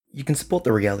You can support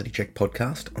the Reality Check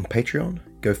podcast on Patreon,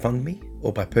 GoFundMe,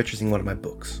 or by purchasing one of my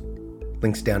books.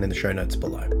 Links down in the show notes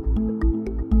below.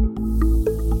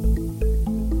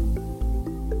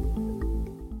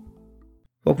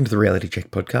 Welcome to the Reality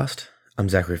Check podcast. I'm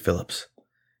Zachary Phillips.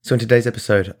 So in today's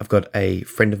episode, I've got a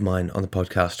friend of mine on the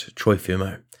podcast, Troy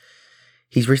Fumo.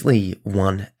 He's recently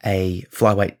won a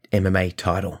flyweight MMA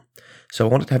title. So I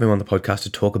wanted to have him on the podcast to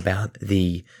talk about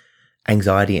the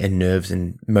anxiety and nerves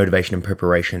and motivation and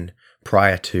preparation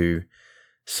prior to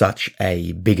such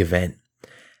a big event.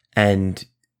 And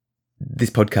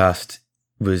this podcast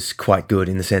was quite good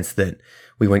in the sense that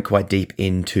we went quite deep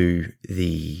into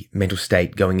the mental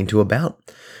state going into a bout,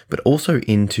 but also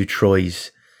into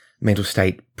Troy's mental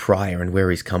state prior and where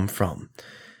he's come from.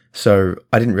 So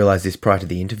I didn't realize this prior to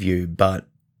the interview, but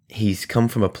he's come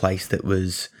from a place that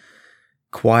was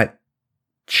quite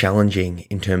challenging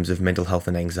in terms of mental health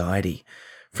and anxiety,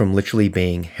 from literally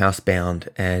being housebound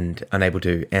and unable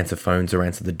to answer phones or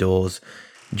answer the doors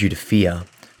due to fear,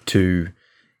 to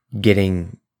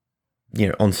getting,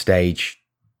 on stage,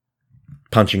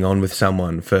 punching on with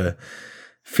someone for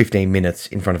 15 minutes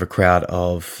in front of a crowd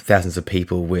of thousands of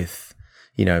people with,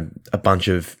 a bunch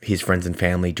of his friends and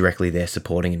family directly there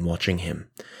supporting and watching him.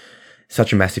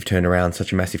 Such a massive turnaround,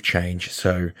 such a massive change.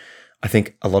 So I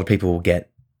think a lot of people will get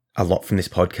a lot from this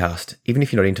podcast, even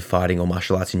if you're not into fighting or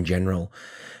martial arts in general.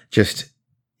 Just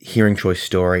hearing Troy's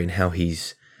story and how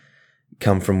he's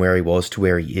come from where he was to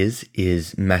where he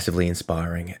is massively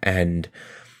inspiring. And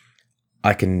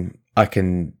I can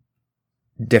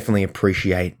definitely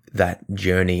appreciate that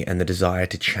journey and the desire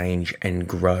to change and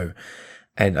grow.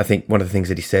 And I think one of the things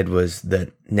that he said was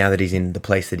that now that he's in the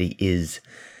place that he is,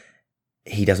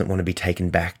 he doesn't want to be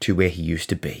taken back to where he used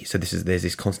to be. So there's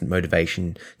this constant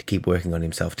motivation to keep working on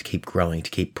himself, to keep growing, to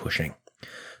keep pushing.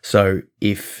 So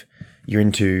if you're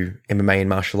into MMA and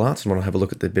martial arts and want to have a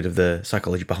look at the bit of the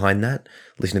psychology behind that,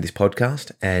 listen to this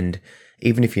podcast. And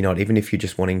even if you're not, even if you're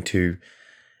just wanting to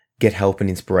get help and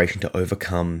inspiration to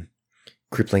overcome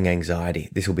crippling anxiety,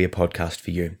 this will be a podcast for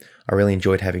you. I really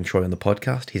enjoyed having Troy on the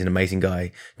podcast. He's an amazing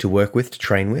guy to work with, to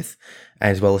train with,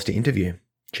 as well as to interview.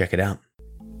 Check it out.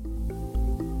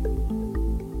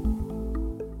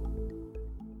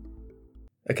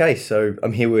 Okay, so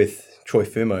I'm here with Troy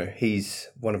Fumo. He's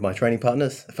one of my training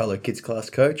partners, a fellow kids class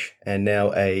coach, and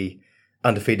now a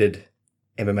undefeated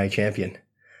MMA champion.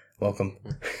 Welcome.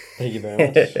 Thank you very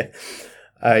much.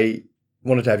 I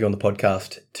wanted to have you on the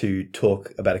podcast to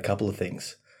talk about a couple of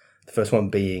things. The first one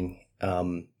being,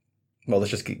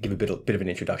 let's just give a bit of an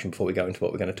introduction before we go into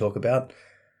what we're going to talk about.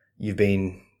 You've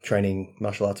been training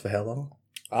martial arts for how long?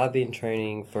 I've been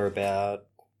training for about,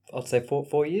 I'd say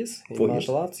 4 years in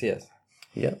martial arts, yes.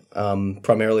 Yeah.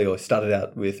 Primarily, I started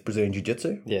out with Brazilian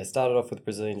Jiu-Jitsu. Yeah, started off with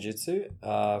Brazilian Jiu-Jitsu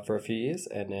for a few years,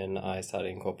 and then I started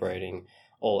incorporating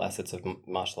all assets of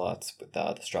martial arts with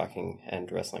the striking and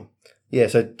wrestling. Yeah,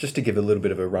 so just to give a little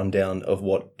bit of a rundown of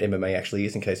what MMA actually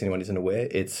is, in case anyone isn't aware,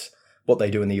 it's what they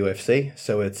do in the UFC.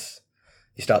 So it's,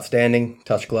 you start standing,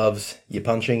 touch gloves, you're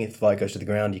punching. If the fight goes to the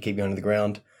ground, you keep going to the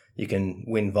ground. You can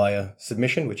win via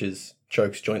submission, which is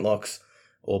chokes, joint locks,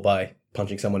 or by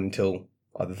punching someone until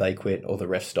either they quit or the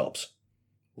ref stops.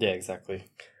 Yeah, exactly.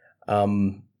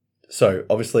 So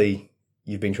obviously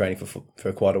you've been training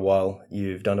for quite a while.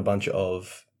 You've done a bunch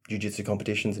of jiu-jitsu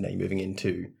competitions, and now you're moving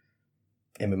into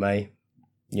MMA.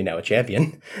 You're now a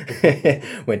champion.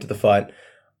 Went to the fight.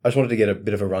 I just wanted to get a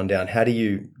bit of a rundown. How do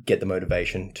you get the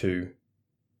motivation to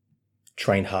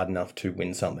train hard enough to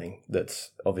win something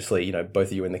that's obviously, both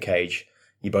of you in the cage,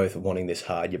 you're both wanting this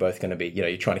hard. You're both going to be,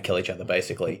 you're trying to kill each other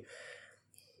basically.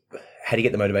 How do you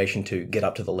get the motivation to get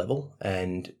up to the level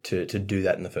and to do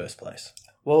that in the first place?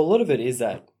 Well, a lot of it is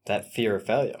that fear of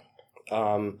failure.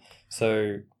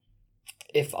 So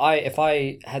if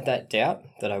I had that doubt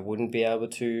that I wouldn't be able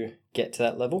to get to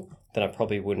that level, then I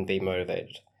probably wouldn't be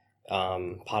motivated.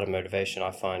 Part of motivation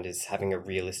I find is having a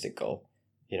realistic goal.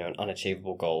 An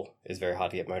unachievable goal is very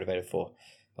hard to get motivated for.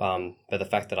 But the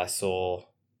fact that I saw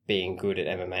being good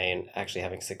at MMA and actually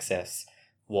having success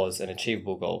was an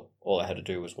achievable goal. All I had to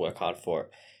do was work hard for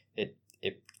it.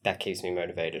 That keeps me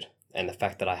motivated. And the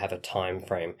fact that I have a time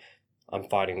frame, I'm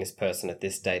fighting this person at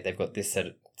this date, they've got this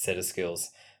set of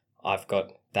skills. I've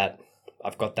got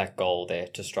that goal there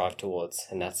to strive towards,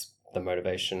 and that's the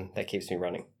motivation that keeps me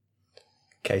running.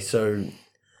 Okay, so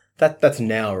that's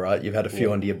now, right? You've had a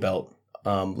few under your belt.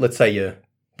 Let's say you're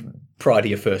prior to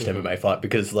your first MMA fight,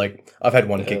 because I've had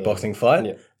one kickboxing fight.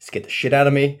 Yeah. Scared the shit out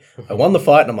of me. I won the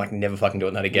fight, and I'm like, never fucking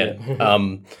doing that again. Yeah.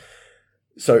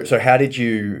 So how did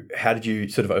you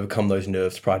sort of overcome those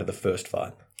nerves prior to the first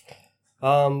fight?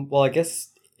 Well, I guess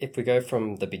if we go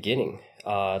from the beginning,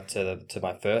 to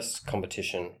my first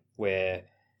competition where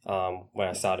when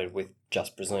I started with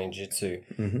just Brazilian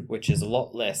Jiu-Jitsu, which is a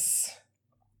lot less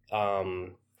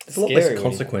it's a lot less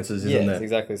consequences, isn't there?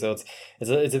 Exactly. So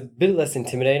it's a bit less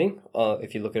intimidating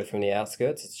if you look at it from the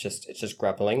outskirts. It's just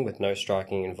grappling with no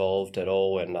striking involved at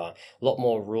all, and a lot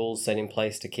more rules set in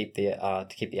place to keep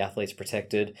the athletes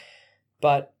protected.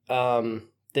 But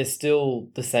there's still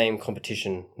the same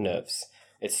competition nerves.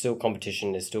 It's still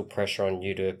competition. There's still pressure on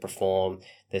you to perform.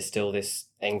 There's still this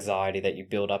anxiety that you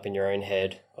build up in your own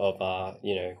head of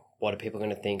what are people going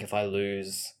to think if I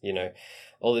lose?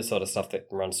 All this sort of stuff that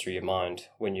runs through your mind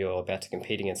when you're about to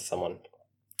compete against someone.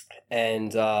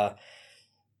 And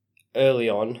early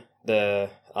on,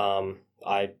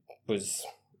 I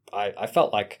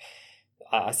felt like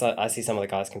I see some of the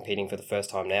guys competing for the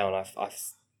first time now, and I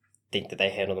think that they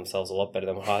handle themselves a lot better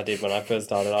than what I did when I first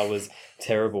started. I was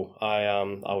terrible.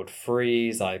 I would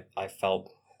freeze. I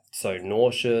felt so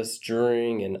nauseous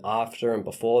during and after and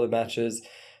before the matches.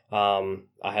 I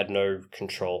had no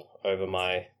control over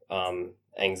my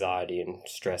anxiety and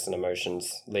stress and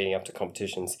emotions leading up to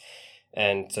competitions,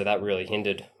 and so that really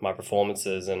hindered my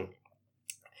performances.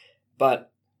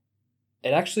 But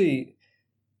it actually,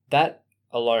 that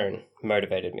alone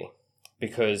motivated me,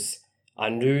 because I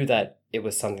knew that it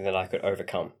was something that I could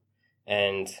overcome,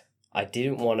 and I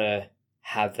didn't want to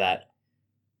have that,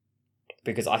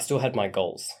 because I still had my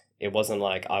goals. It wasn't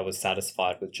like I was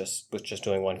satisfied with just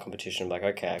doing one competition. Like,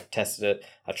 okay, I tested it,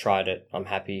 I tried it, I'm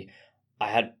happy. I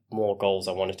had more goals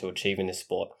I wanted to achieve in this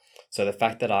sport. So the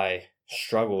fact that I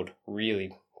struggled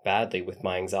really badly with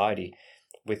my anxiety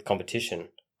with competition,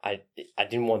 I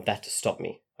didn't want that to stop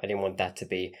me. I didn't want that to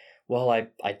be, well, I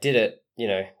did it,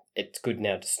 it's good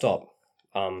now to stop.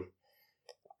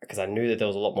 Because I knew that there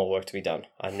was a lot more work to be done.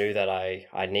 I knew that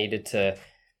I needed to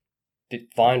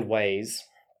find ways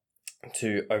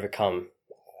to overcome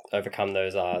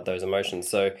those emotions.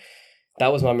 So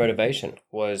that was my motivation.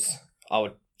 Was I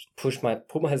would put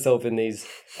myself in these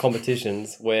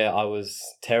competitions where I was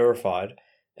terrified,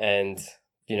 and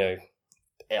I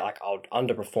would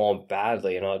underperform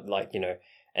badly, and I'd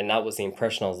and that was the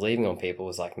impression I was leaving on people,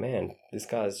 was like, man, this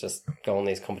guy's just going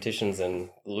these competitions and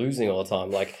losing all the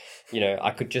time.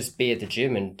 I could just be at the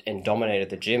gym and dominate at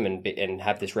the gym and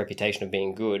have this reputation of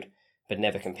being good, but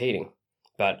never competing.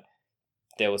 But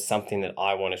there was something that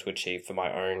I wanted to achieve for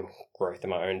my own growth and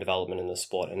my own development in the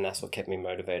sport, and that's what kept me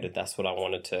motivated. That's what I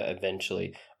wanted to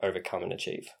eventually overcome and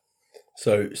achieve.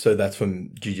 So that's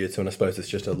from jiu-jitsu, and I suppose it's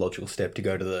just a logical step to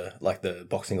go to the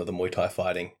boxing or the Muay Thai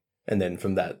fighting, and then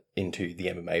from that into the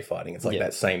MMA fighting. It's like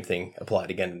that same thing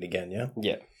applied again and again, yeah?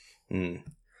 Yeah. Mm.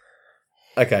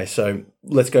 Okay, so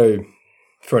let's go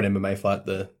for an MMA fight.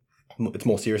 It's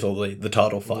more serious, or the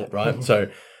title fight, right? So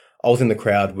I was in the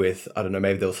crowd with, I don't know,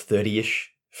 maybe there was 30-ish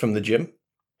from the gym,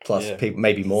 plus people,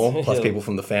 maybe more, plus people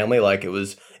from the family. Like, it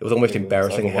was almost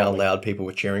embarrassing how loud people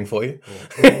were cheering for you.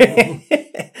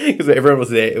 Because everyone was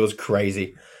there. It was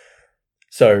crazy.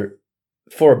 So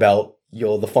for a belt,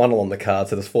 you're the final on the card.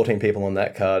 So there's 14 people on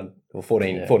that card, or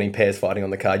 14 pairs fighting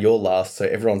on the card. You're last, so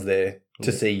everyone's there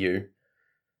to see you.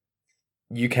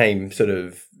 You came sort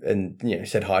of and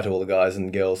said hi to all the guys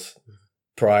and girls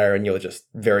prior, and you're just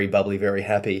very bubbly, very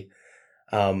happy.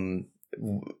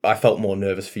 I felt more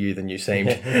nervous for you than you seemed.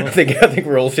 I think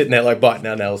we're all sitting there like biting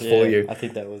our nails for you. I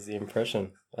think that was the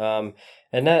impression. And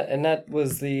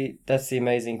that's the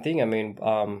amazing thing. I mean,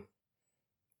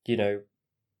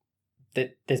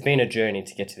 there's been a journey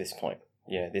to get to this point.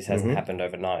 This hasn't happened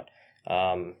overnight.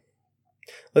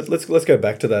 Let's go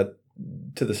back to that,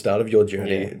 to the start of your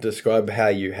journey. Yeah. Describe how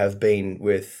you have been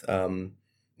with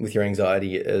your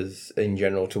anxiety as in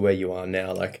general to where you are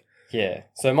now.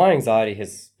 So my anxiety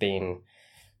has been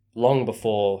long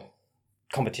before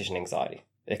competition anxiety.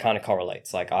 It kind of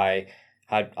correlates. I've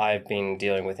been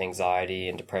dealing with anxiety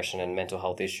and depression and mental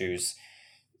health issues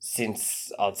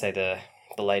since, I'd say, the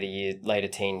later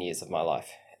teen years of my life,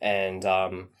 and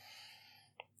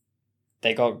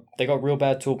they got real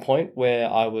bad to a point where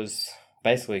I was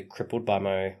basically crippled by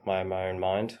my own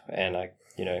mind, and I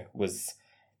was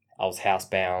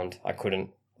housebound. I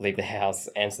couldn't leave the house,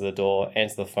 answer the door,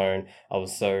 answer the phone. I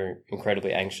was so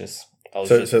incredibly anxious.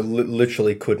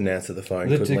 Literally couldn't answer the phone.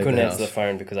 Literally couldn't answer the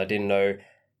phone because I didn't know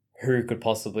who could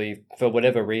possibly, for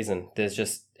whatever reason,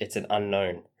 it's an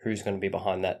unknown who's going to be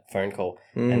behind that phone call.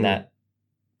 And that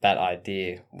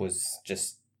idea was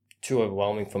just too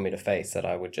overwhelming for me to face, that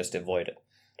I would just avoid it.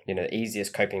 The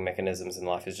easiest coping mechanisms in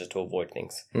life is just to avoid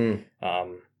things.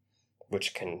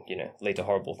 Which can, lead to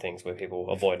horrible things where people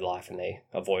avoid life and they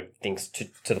avoid things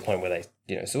to the point where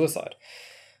they, suicide.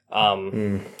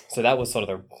 So that was sort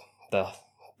of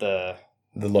the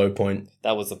the low point.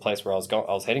 That was the place where I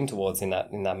was heading towards in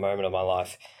that moment of my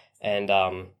life. And,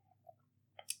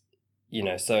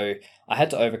 so I had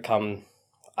to overcome,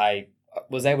 I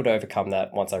was able to overcome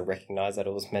that once I recognized that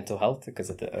it was mental health, because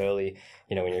at the early,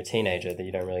 when you're a teenager, that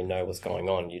you don't really know what's going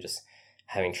on. You're just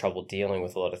having trouble dealing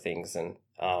with a lot of things. And,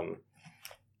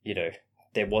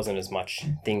 there wasn't as much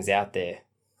things out there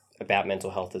about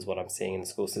mental health as what I'm seeing in the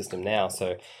school system now.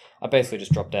 So I basically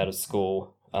just dropped out of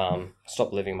school,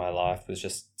 stopped living my life, was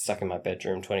just stuck in my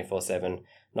bedroom 24/7,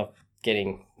 not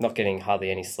getting hardly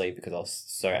any sleep because I was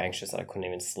so anxious that I couldn't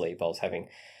even sleep. I was having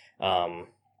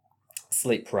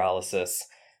sleep paralysis,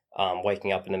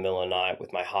 waking up in the middle of the night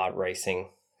with my heart racing.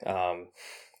 So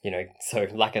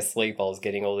lack of sleep, I was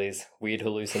getting all these weird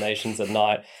hallucinations at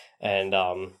night, and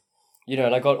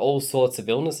and I got all sorts of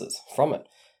illnesses from it.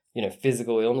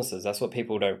 Physical illnesses. That's what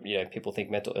people don't, people think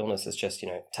mental illness is just,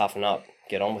 toughen up,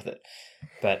 get on with it.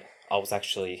 But I was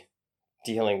actually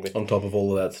dealing with... On top of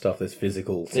all of that stuff, there's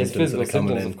physical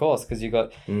symptoms of course, because you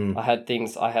got... I had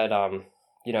things,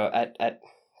 at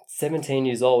 17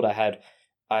 years old, I had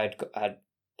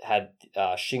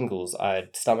shingles, I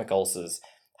had stomach ulcers,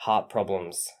 heart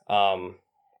problems, I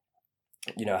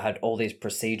had all these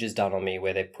procedures done on me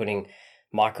where they're putting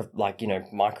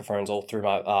microphones all through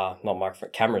my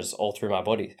cameras all through my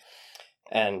body,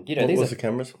 and what was the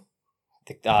cameras?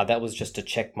 That was just to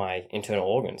check my internal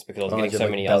organs, because I was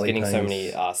getting so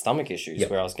many stomach issues,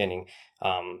 where I was getting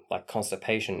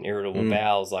constipation, irritable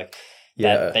bowels,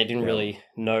 that they didn't really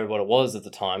know what it was at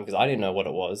the time, because I didn't know what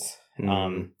it was.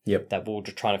 That we were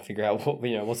just trying to figure out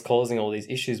what's causing all these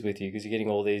issues with you, because you're getting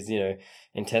all these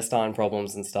intestine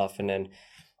problems and stuff, and then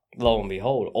lo and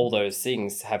behold, all those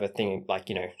things have a thing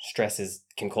stress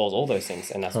can cause all those things,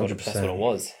 and that's what it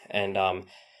was. And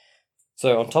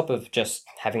so on top of just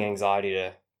having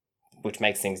anxiety which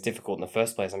makes things difficult in the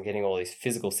first place, I'm getting all these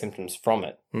physical symptoms from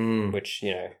it, which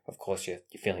of course you're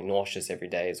feeling nauseous every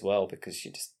day as well, because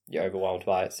you're overwhelmed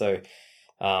by it. So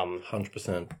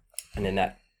 100%. And then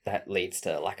that leads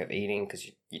to lack of eating, because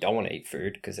you don't want to eat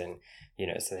food, because then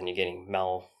so then you're getting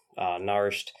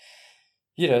malnourished.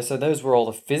 So those were all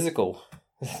the physical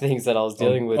things that I was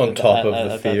dealing with on top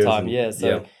of the fears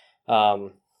that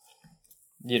time.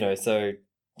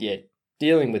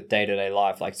 Dealing with day-to-day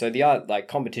life, the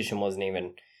competition wasn't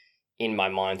even in my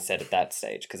mindset at that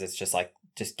stage, because it's just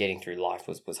getting through life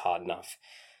was hard enough.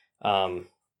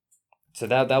 So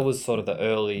that was sort of the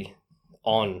early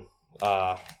on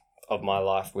of my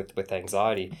life with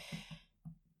anxiety.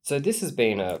 So this has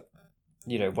been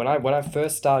when I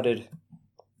first started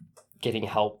getting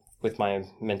help with my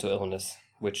mental illness,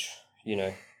 which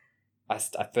I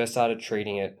first started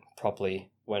treating it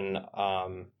properly when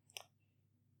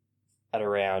at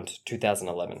around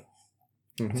 2011.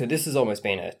 Mm-hmm. So this has almost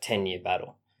been a 10-year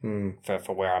battle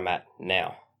for where I'm at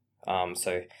now.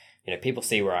 So people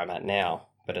see where I'm at now,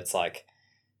 but it's I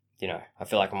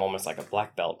feel like I'm almost like a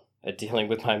black belt at dealing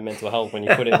with my mental health when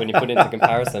you put it into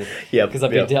comparison. Yeah, because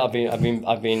I've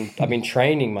been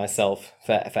training myself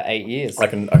for 8 years. I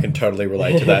can totally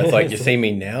relate to that. It's you see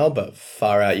me now, but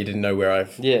far out, you didn't know where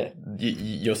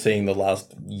you're seeing the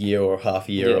last year or half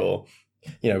year, or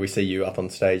we see you up on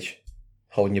stage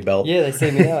holding your belt. Yeah, they see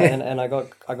me now, and I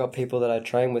got people that I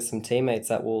train with, some teammates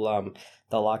that will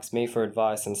they'll ask me for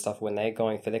advice and stuff when they're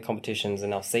going for their competitions,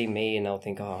 and they'll see me and they'll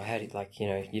think, oh, how do you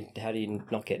how do you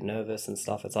not get nervous and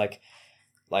stuff? It's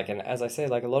and as I say, a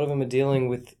lot of them are dealing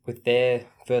with their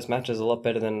first matches a lot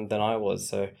better than I was.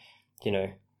 So,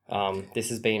 this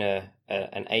has been an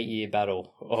 8-year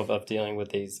battle of dealing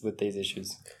with these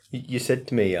issues. You said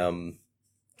to me a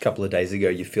couple of days ago,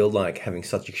 you feel like having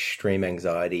such extreme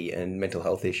anxiety and mental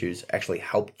health issues actually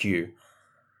helped you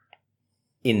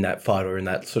in that fight, or in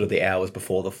that sort of the hours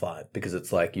before the fight, because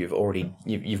it's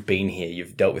you've been here,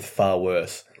 you've dealt with far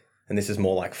worse, and this is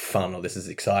more like fun, or this is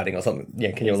exciting or something.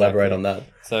 Yeah, can you elaborate on that?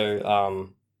 So,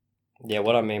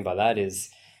 what I mean by that is,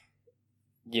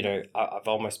 I've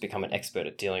almost become an expert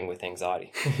at dealing with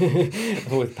anxiety,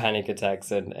 with panic attacks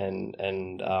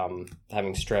and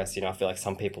having stress. I feel like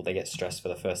some people, they get stressed for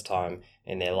the first time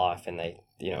in their life, and they,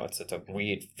 it's a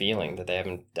weird feeling that they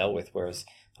haven't dealt with, whereas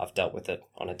I've dealt with it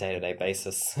on a day-to-day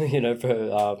basis,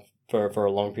 for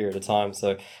a long period of time.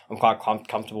 So I'm quite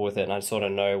comfortable with it, and I sort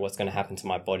of know what's going to happen to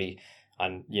my body.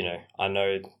 And, I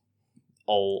know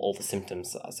all the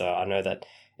symptoms. So I know that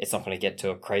it's not going to get to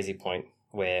a crazy point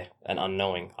where an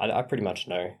unknowing. I pretty much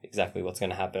know exactly what's going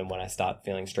to happen when I start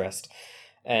feeling stressed.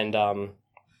 And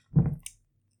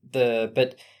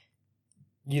but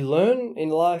you learn in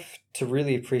life to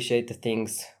really appreciate the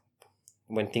things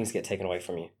when things get taken away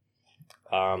from you.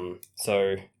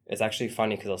 So it's actually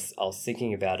funny, because I was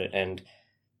thinking about it, and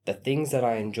the things that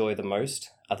I enjoy the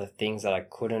most are the things that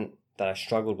I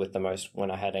struggled with the most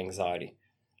when I had anxiety.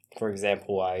 For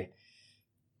example, I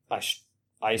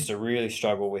used to really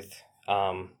struggle with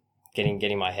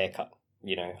getting my hair cut.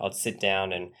 You know, I'd sit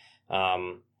down and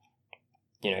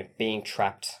being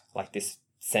trapped, like this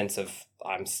sense of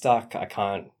I'm stuck, I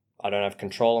don't have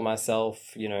control of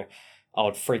myself, I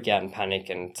would freak out and panic,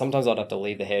 and sometimes I'd have to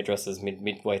leave the hairdressers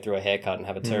midway through a haircut and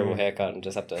have a terrible haircut and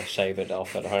just have to shave it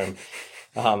off at home.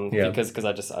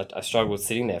 Because I struggled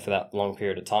sitting there for that long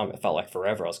period of time. It felt like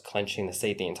forever. I was clenching the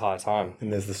seat the entire time.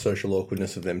 And there's the social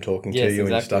awkwardness of them talking to Exactly. you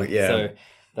and you're stuck. Yeah. So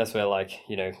that's where,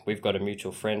 we've got a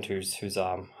mutual friend who's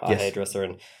a hairdresser,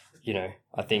 and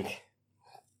I think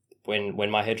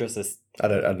when my hairdresser's I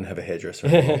don't have a hairdresser.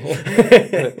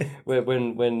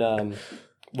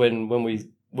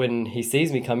 when he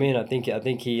sees me come in, I think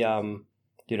he I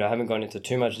haven't gone into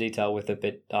too much detail with it,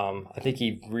 but I think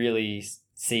he really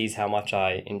sees how much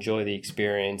I enjoy the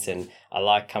experience and I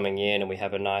like coming in, and we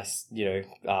have a nice we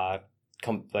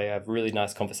have really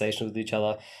nice conversations with each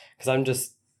other, because I'm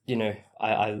just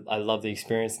I love the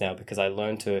experience now, because I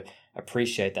learned to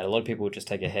appreciate that. A lot of people would just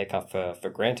take a haircut for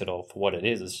granted, or for what it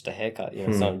is. It's just a haircut,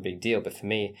 it's not a big deal. But for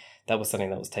me, that was something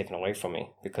that was taken away from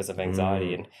me because of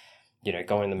anxiety. And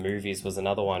going to movies was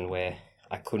another one where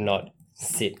I could not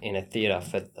sit in a theater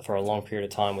for a long period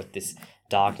of time with this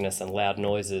darkness and loud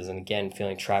noises, and again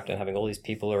feeling trapped and having all these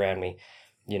people around me.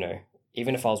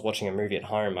 Even if I was watching a movie at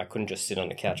home, I couldn't just sit on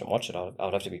the couch and watch it. I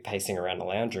would have to be pacing around the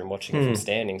lounge room watching it from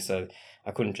standing, so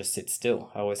I couldn't just sit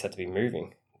still. I always had to be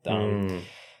moving.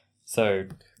 So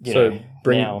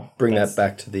bring that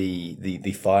back to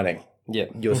the fighting. Yeah,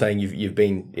 you're saying you've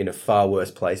been in a far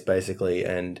worse place basically,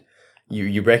 and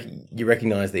you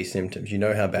recognize these symptoms. You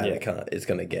know how bad it's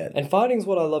going to get. And fighting's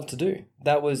what I love to do.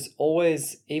 That was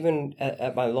always, even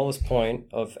at my lowest point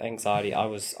of anxiety, I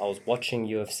was watching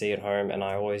UFC at home, and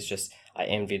I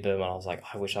envied them, and I was like,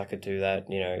 I wish I could do that.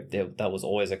 That was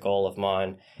always a goal of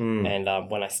mine. And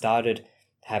when I started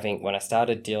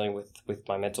dealing with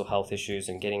my mental health issues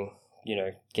and getting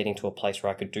to a place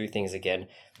where I could do things again,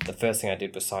 the first thing I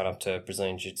did was sign up to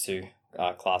Brazilian Jiu-Jitsu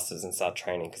classes and start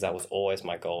training, because that was always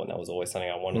my goal, and that was always something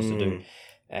I wanted to do.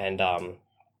 And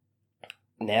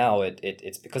now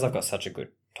it's because I've got such a good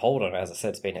hold on it. As I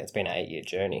said, it's been an 8-year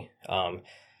journey.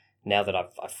 Now that I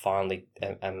finally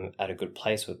am at a good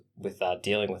place with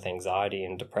dealing with anxiety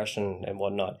and depression and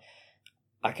whatnot,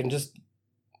 I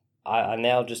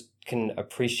now just can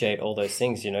appreciate all those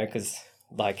things, because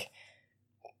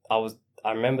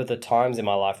I remember the times in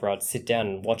my life where I'd sit down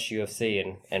and watch UFC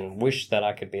and wish that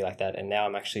I could be like that, and now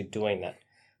I'm actually doing that.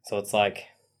 So it's like,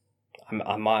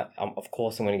 of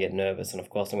course I'm going to get nervous, and of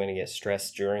course I'm going to get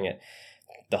stressed during it.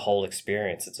 The whole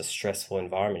experience, it's a stressful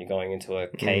environment. You're going into a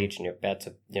cage and you're about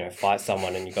to fight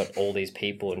someone, and you've got all these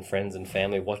people and friends and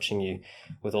family watching you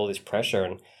with all this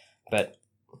pressure. But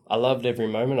I loved every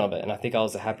moment of it, and I think I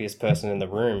was the happiest person in the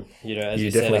room. As you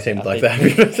definitely said, seemed like the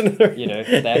happiest person in the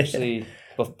room. They actually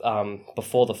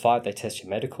before the fight, they test your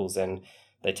medicals and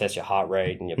they test your heart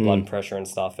rate and your blood pressure and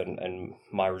stuff, and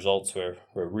my results were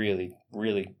really,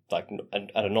 really at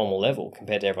a normal level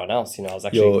compared to everyone else. I was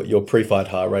actually your pre-fight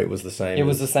heart rate was the same. It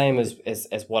was the same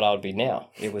as what I would be now.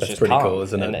 It was That's just pretty calm, cool,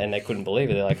 isn't it? And they couldn't believe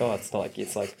it. They're like, oh, it's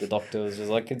like the doctor was just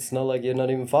like, it's not like you're not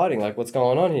even fighting. Like, what's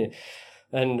going on here?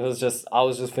 And I was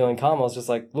just feeling calm. I was just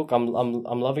like, look, I'm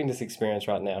loving this experience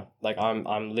right now. Like,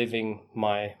 I'm living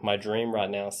my dream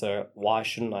right now. So why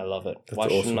shouldn't I love it? Why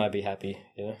shouldn't I be happy?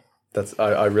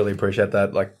 I really appreciate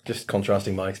that. Like, just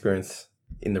contrasting my experience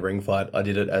in the ring fight, I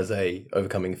did it as a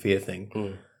overcoming fear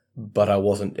thing, but it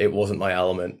wasn't my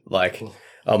element. Like,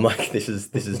 I'm like, this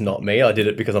is not me. I did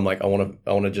it because I'm like, I want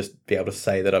to just be able to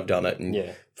say that I've done it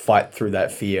and fight through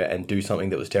that fear and do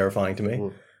something that was terrifying to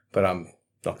me. But I'm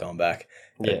not going back.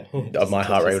 My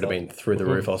heart rate would have been through the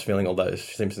roof. I was feeling all those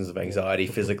symptoms of anxiety,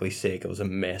 physically sick. It was a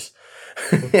mess.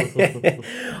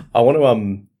 I want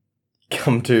to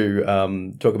come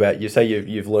to talk about, you say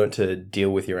you've learned to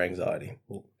deal with your anxiety.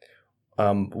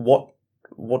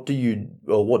 What do you,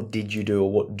 or what did you do,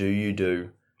 or what do you do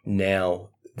now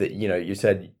that you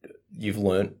said you've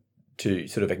learned to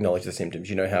sort of acknowledge the symptoms?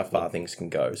 You know how far things can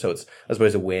go. So it's, I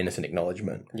suppose, awareness and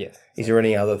acknowledgement. Yes. Is there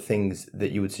any other things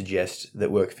that you would suggest that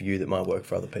work for you that might work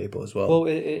for other people as well? Well,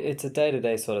 it's a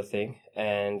day-to-day sort of thing.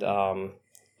 And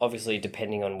obviously,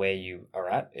 depending on where you are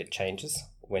at, it changes.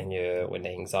 When the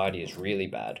anxiety is really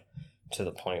bad to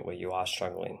the point where you are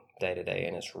struggling day-to-day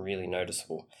and it's really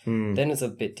noticeable, then it's a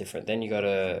bit different. Then you got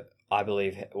to, I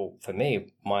believe, well, for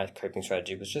me, my coping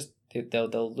strategy was just, they're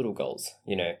little goals,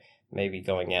 maybe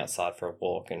going outside for a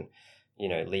walk and,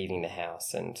 leaving the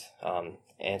house and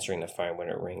answering the phone when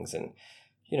it rings and,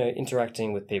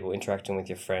 interacting with people, interacting with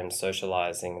your friends,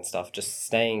 socializing and stuff, just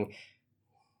staying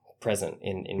present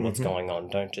in what's going on.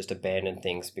 Don't just abandon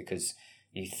things because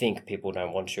you think people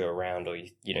don't want you around, or you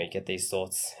get these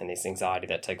thoughts and this anxiety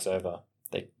that takes over.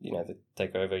 They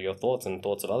take over your thoughts and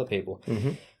thoughts of other people.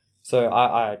 So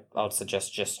I would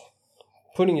suggest just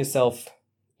putting yourself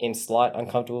in slight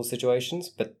uncomfortable situations,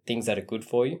 but things that are good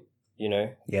for you.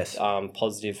 Yes.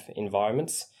 Positive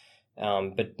environments,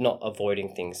 but not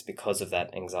avoiding things because of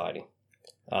that anxiety.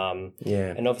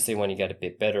 And obviously, when you get a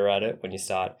bit better at it, when you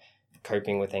start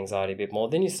coping with anxiety a bit more,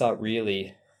 then you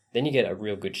get a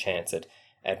real good chance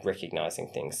at recognizing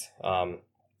things.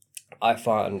 I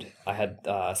found I had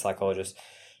a psychologist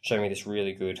show me this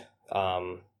really good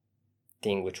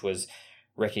thing, which was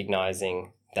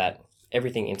recognizing that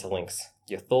everything interlinks.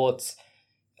 Your thoughts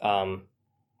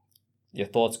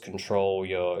control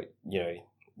your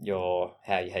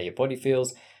how your body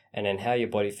feels, and then how your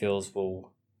body feels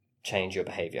will change your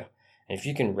behavior. And if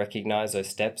you can recognize those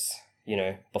steps,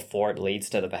 before it leads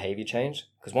to the behavior change,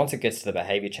 because once it gets to the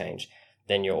behavior change,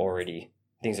 then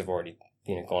things have already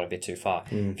gone a bit too far.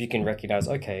 If you can recognize,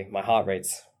 okay, my heart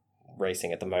rate's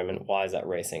racing at the moment. Why is that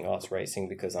racing? Oh, it's racing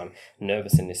because I'm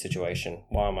nervous in this situation.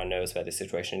 Why am I nervous about this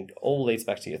situation? It all leads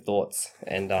back to your thoughts.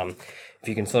 And if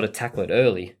you can sort of tackle it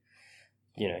early,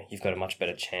 you've got a much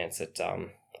better chance at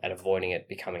avoiding it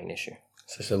becoming an issue.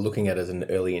 So looking at it as an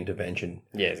early intervention.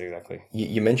 Yes, exactly.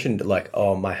 You mentioned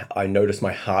I noticed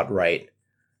my heart rate,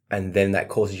 and then that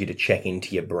causes you to check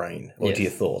into your brain or to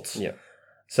your thoughts. Yeah.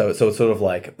 So it's sort of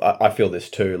like, I feel this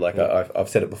too. Like I've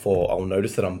said it before, I'll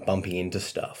notice that I'm bumping into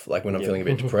stuff. Like when I'm feeling a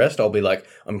bit depressed, I'll be like,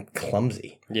 I'm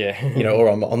clumsy. Yeah. Or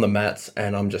I'm on the mats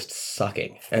and I'm just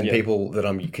sucking. And people that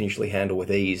I can usually handle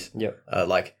with ease,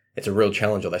 like it's a real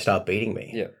challenge, or they start beating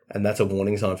me. Yeah. And that's a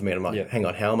warning sign for me. And I'm like, hang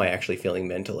on, how am I actually feeling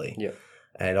mentally? Yeah.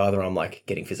 And either I'm like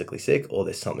getting physically sick, or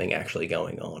there's something actually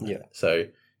going on. Yeah. So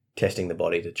testing the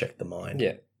body to check the mind.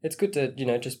 Yeah. It's good to,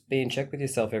 just be in check with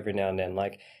yourself every now and then.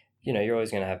 Like, you're always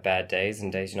going to have bad days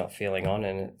and days you're not feeling on.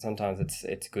 And sometimes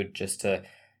it's good just to,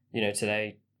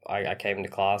 today I came into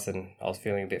class and I was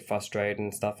feeling a bit frustrated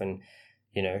and stuff. And,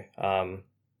 I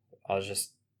was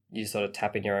just, you sort of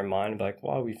tap in your own mind and be like,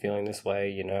 why are we feeling this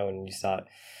way? And you start,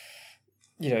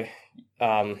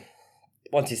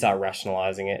 once you start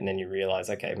rationalizing it, and then you realize,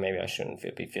 okay, maybe I shouldn't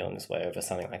be feeling this way over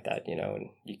something like that, and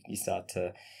you start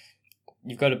to,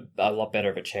 you've got a lot better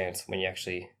of a chance when you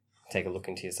actually take a look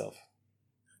into yourself.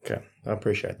 Okay, I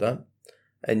appreciate that.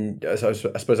 And so I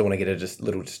suppose I want to get a just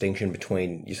little distinction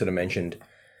between, you sort of mentioned,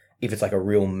 if it's like a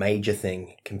real major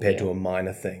thing compared to a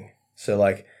minor thing. So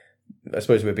like, I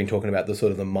suppose we've been talking about the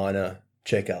sort of the minor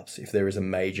checkups. If there is a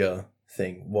major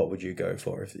thing, what would you go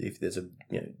for if there's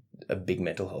a big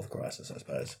mental health crisis, I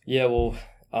suppose? Yeah, well,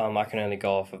 I can only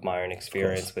go off of my own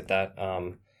experience with that.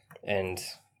 And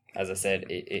as I said,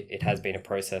 it has been a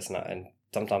process, and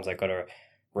sometimes I got to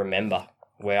remember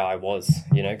where I was,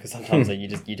 because sometimes you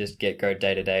just go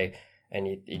day to day, and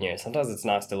you sometimes it's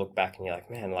nice to look back and you're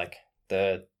like, man, like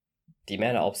the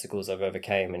amount of obstacles I've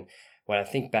overcame. And when I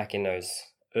think back in those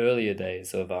earlier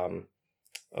days of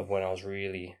when I was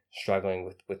really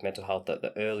struggling with mental health, that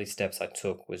the early steps I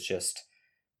took was just,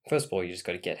 first of all, you just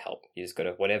got to get help. You just got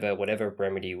to, whatever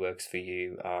remedy works for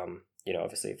you.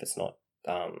 Obviously if it's not,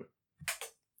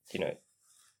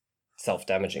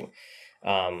 self-damaging,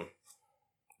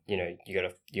 you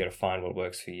gotta find what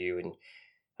works for you.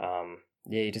 And,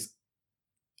 you just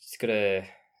gotta,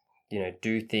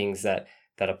 do things that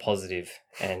are positive,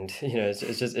 and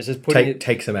it's just putting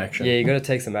take some action. Yeah, you got to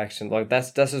take some action. Like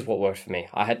that's just what worked for me.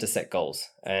 I had to set goals,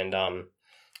 and I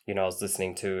was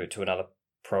listening to another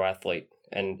pro athlete,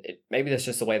 and maybe that's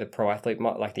just the way the pro athlete,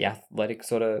 like the athletic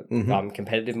sort of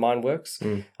competitive mind works.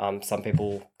 Some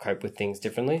people cope with things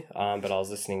differently, but I was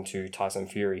listening to Tyson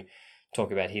Fury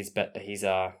talk about his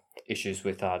issues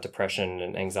with depression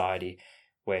and anxiety,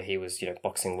 where he was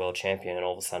boxing world champion, and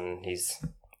all of a sudden he's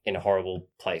in a horrible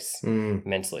place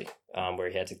mentally,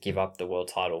 where he had to give up the world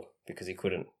title because he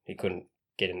couldn't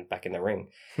get back in the ring.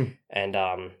 And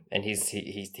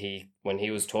he when he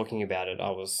was talking about it,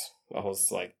 I was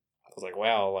like,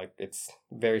 wow, like it's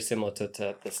very similar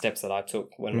to the steps that I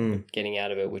took when getting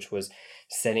out of it, which was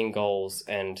setting goals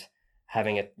and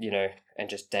having it, and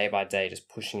just day by day, just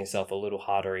pushing yourself a little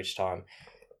harder each time.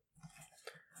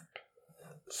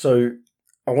 So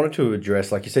I wanted to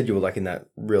address, like you said, you were like in that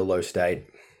real low state.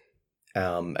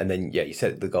 And then, you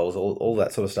set the goals, all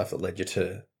that sort of stuff that led you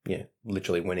to,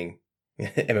 literally winning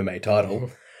MMA title.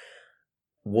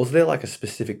 Was there like a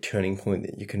specific turning point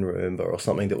that you can remember, or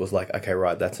something that was like, okay,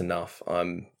 right, that's enough.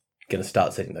 I'm going to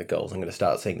start setting those goals. I'm going to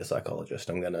start seeing the psychologist.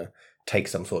 I'm going to take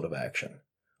some sort of action.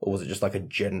 or was it just like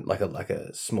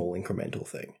a small incremental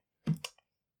thing?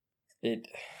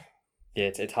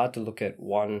 It's hard to look at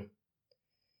one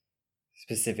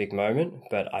specific moment,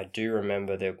 but I do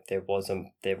remember there was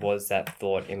that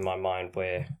thought in my mind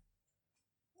where,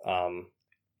 I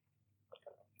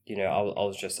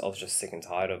was just sick and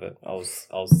tired of it. I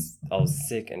was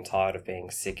sick and tired of being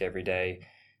sick every day,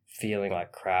 feeling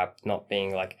like crap, not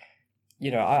being like,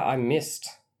 I missed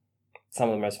some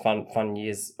of the most fun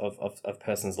years of a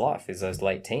person's life is those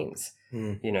late teens.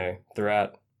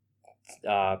 Throughout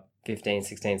 15,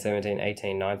 16, 17,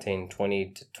 18, 19, 20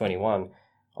 to 21,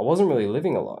 I wasn't really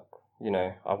living a lot.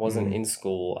 I wasn't in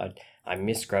school. I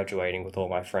missed graduating with all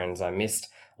my friends. I missed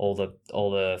all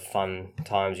the fun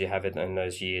times you have in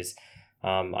those years.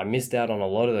 I missed out on a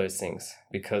lot of those things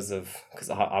because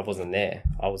I wasn't there.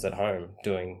 I was at home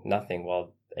doing nothing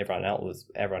while everyone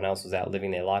else was out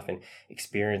living their life and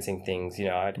experiencing things.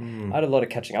 I had a lot of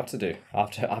catching up to do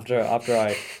after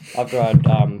I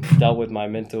dealt with my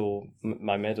mental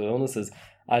illnesses.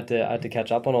 I had to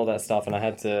catch up on all that stuff, and I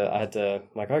had to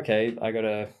like, okay, I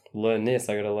gotta learn this.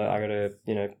 I gotta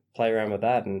play around with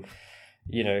that, and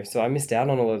so I missed out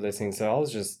on all of those things. So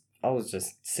I was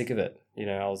just sick of it.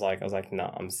 I was like,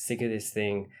 nah, I'm sick of this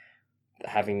thing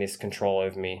having this control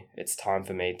over me. It's time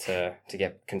for me to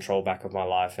get control back of my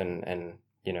life and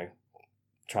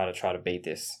try to beat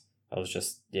this. I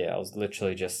was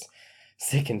literally just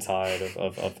sick and tired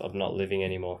of not living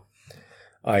anymore.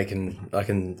 I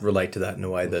can relate to that in a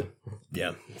way that,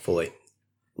 fully.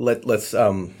 Let's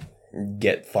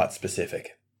get fight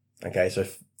specific. Okay, so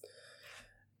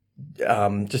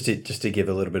just to give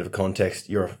a little bit of context,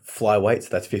 you're a flyweight, so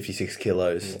that's 56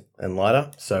 kilos and lighter.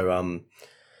 So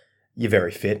you're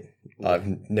very fit. I've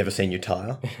never seen you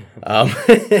tire.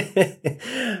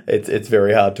 It's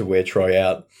very hard to wear Troy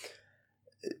out.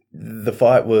 The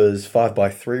fight was 5 by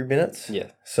 3 minutes.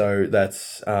 Yeah. So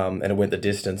that's and it went the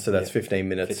distance. So that's 15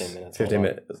 minutes. 15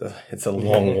 minutes. It's a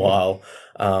long while.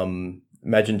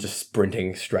 Imagine just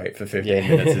sprinting straight for 15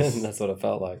 minutes. That's what it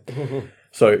felt like.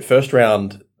 So first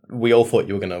round, we all thought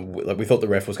you were we thought the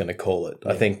ref was gonna call it.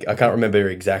 Yeah. I can't remember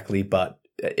exactly, but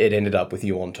it ended up with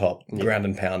you on top, ground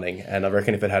and pounding. And I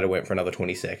reckon if it had went for another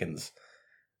 20 seconds,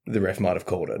 the ref might have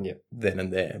called it then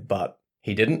and there, but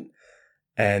he didn't.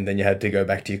 And then you had to go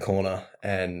back to your corner,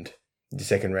 and the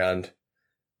second round,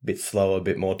 a bit slower, a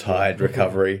bit more tired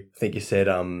recovery. I think you said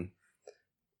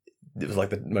it was like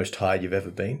the most tired you've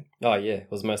ever been. Oh yeah, it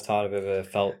was the most tired I've ever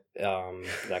felt.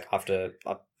 Like after,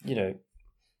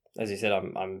 as you said,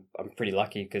 I'm pretty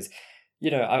lucky because,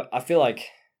 I feel like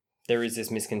there is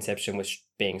this misconception which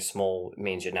being small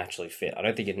means you're naturally fit. I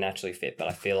don't think you're naturally fit, but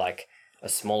I feel like a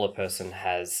smaller person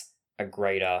has a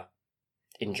greater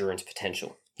endurance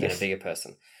potential than a bigger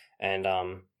person. And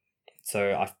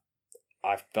so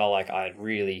I felt like I had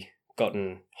really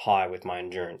gotten high with my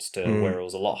endurance to where it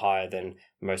was a lot higher than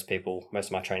most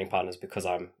of my training partners, because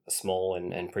I'm small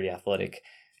and pretty athletic,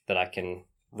 that I can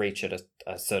reach at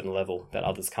a certain level that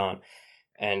others can't.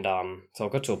 And so I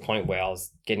got to a point where I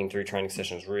was getting through training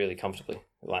sessions really comfortably,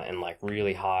 like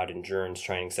really hard endurance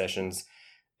training sessions,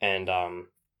 and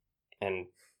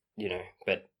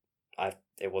but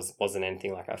it wasn't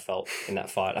anything like I felt in that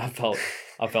fight. I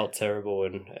felt terrible,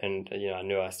 and I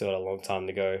knew I still had a long time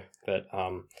to go.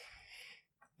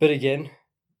 But again,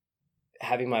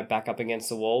 having my back up against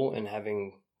the wall and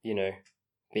having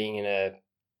being in a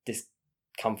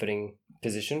discomforting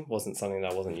position wasn't something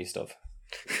that I wasn't used of.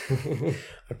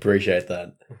 Appreciate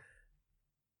that.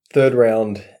 Third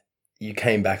round, you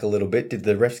came back a little bit. Did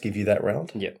the refs give you that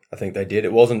round? Yep. I think they did.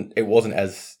 It wasn't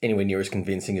as anywhere near as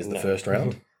convincing as the first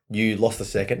round. You lost the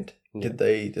second. Yeah. Did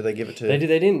they give it to? They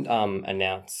didn't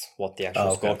announce what the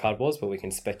actual scorecard was, but we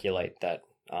can speculate that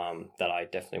I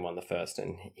definitely won the first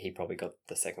and he probably got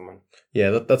the second one.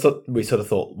 Yeah, that's what we sort of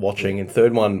thought watching. And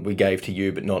third one we gave to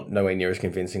you, but nowhere near as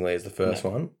convincingly as the first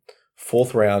one.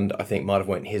 Fourth round, I think, might have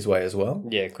went his way as well.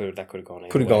 Yeah, that could have gone either way.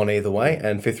 Could have gone either way.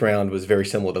 And fifth round was very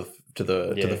similar to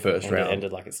the first round. It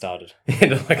ended like it started.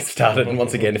 And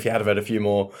once again, if you had have had a few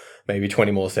more, maybe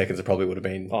 20 more seconds, it probably would have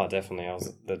been... Oh, definitely.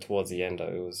 Towards the end,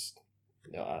 it was...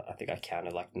 I think I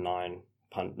counted like nine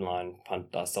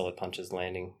solid punches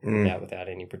landing without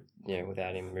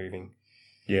any moving.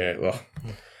 Yeah, well...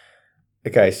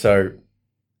 Okay, so...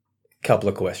 Couple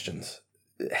of questions.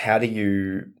 How do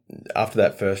you, after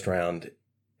that first round,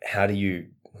 how do you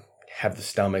have the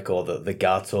stomach or the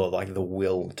guts or like the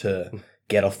will to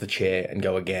get off the chair and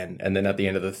go again? And then at the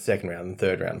end of the second round, and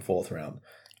third round, fourth round,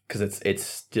 because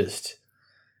it's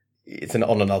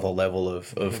on another level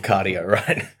of cardio,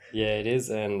 right? Yeah, it is.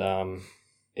 And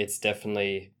it's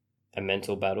definitely a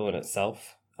mental battle in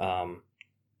itself.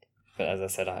 But but as I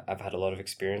said, I've had a lot of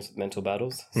experience with mental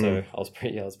battles, so I was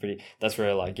pretty. That's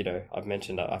where, like, I've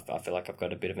mentioned I feel like I've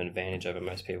got a bit of an advantage over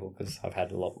most people because I've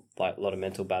had a lot of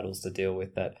mental battles to deal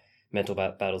with. That mental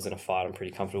battles in a fight, I'm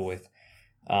pretty comfortable with.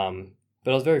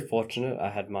 But I was very fortunate. I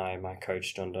had my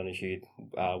coach John Donahue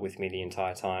with me the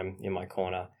entire time in my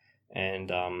corner,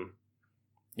 and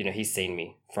he's seen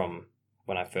me from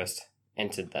when I first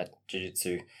entered that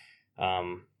jiu-jitsu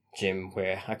gym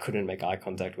where I couldn't make eye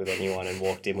contact with anyone and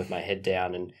walked in with my head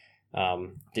down and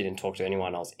didn't talk to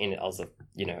anyone.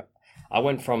 I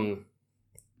went from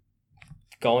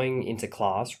going into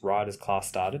class right as class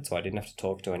started, so I didn't have to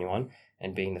talk to anyone,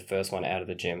 and being the first one out of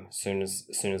the gym as soon as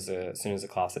the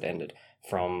class had ended,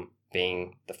 from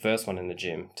being the first one in the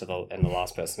gym to the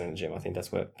last person in the gym. I think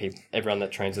that's what everyone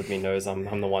that trains with me knows.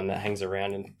 I'm the one that hangs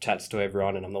around and chats to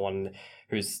everyone, and I'm the one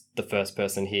who's the first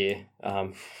person here.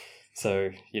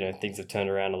 So things have turned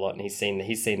around a lot, and he's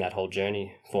seen that whole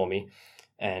journey for me,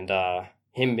 and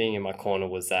him being in my corner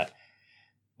was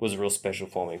real special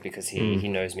for me because he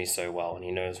knows me so well, and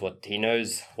he knows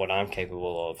what I'm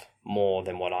capable of more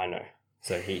than what I know.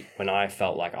 So when I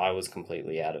felt like I was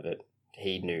completely out of it,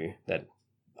 he knew that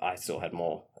I still had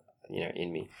more,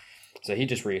 in me. So he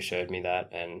just reassured me that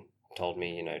and told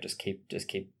me, just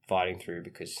keep fighting through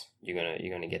because you're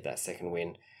gonna get that second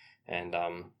win, and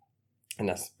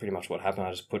that's pretty much what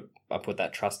happened. I put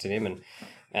that trust in him,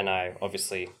 and I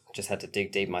obviously just had to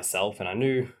dig deep myself, and I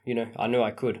knew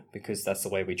I could because that's the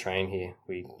way we train here.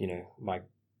 My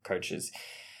coach is,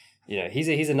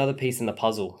 he's another piece in the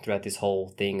puzzle throughout this whole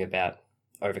thing about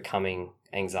overcoming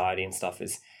anxiety and stuff.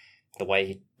 Is the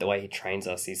way he trains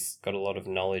us. He's got a lot of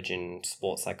knowledge in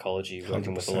sports psychology,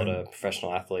 working 100%. With a lot of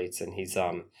professional athletes, and he's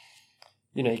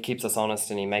he keeps us honest,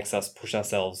 and he makes us push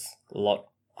ourselves a lot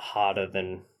harder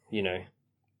than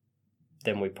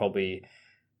we probably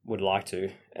would like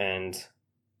to. And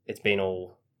it's been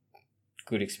all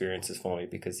good experiences for me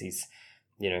because he's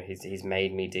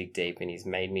made me dig deep, and he's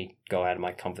made me go out of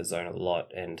my comfort zone a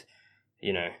lot. And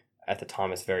at the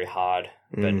time it's very hard,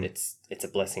 but it's a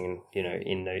blessing,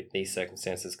 in these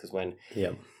circumstances, because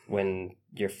when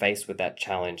you're faced with that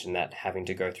challenge and that having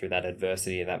to go through that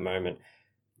adversity in that moment,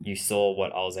 you saw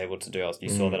what I was able to do. You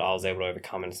saw that I was able to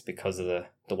overcome, and it's because of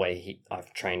the way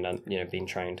I've trained, been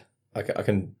trained. I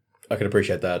can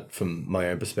appreciate that from my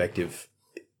own perspective.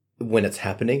 When it's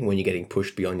happening, when you're getting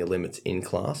pushed beyond your limits in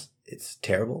class, it's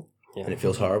terrible and it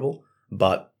feels horrible,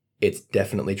 but it's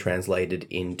definitely translated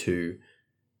into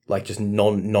like just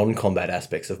non-combat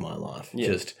aspects of my life. Yeah.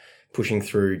 Just pushing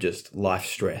through just life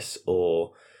stress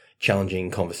or challenging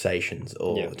conversations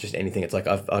or just anything. It's like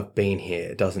I've been here.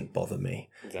 It doesn't bother me,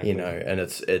 exactly. And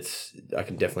it's I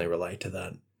can definitely relate to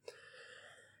that.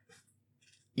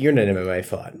 You're in an MMA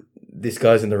fight. This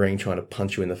guy's in the ring trying to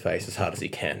punch you in the face as hard as he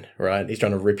can, right? He's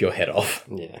trying to rip your head off.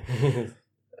 Yeah.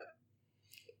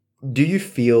 Do you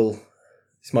feel,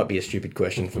 this might be a stupid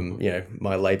question from,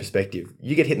 my lay perspective.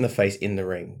 You get hit in the face in the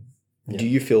ring. Yeah. Do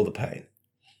you feel the pain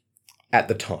at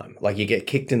the time? Like you get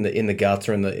kicked in the guts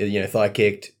or in the, thigh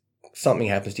kicked, something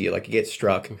happens to you, like you get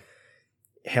struck.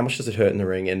 How much does it hurt in the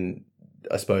ring? And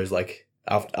I suppose like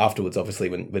afterwards, obviously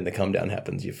when the come down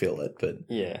happens, you feel it, but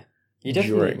yeah. You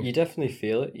definitely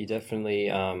feel it. You definitely,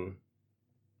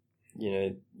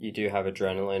 you do have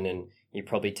adrenaline, and you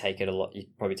probably take it a lot. You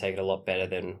probably take it a lot better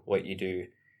than what you do,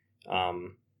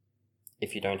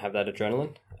 if you don't have that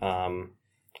adrenaline.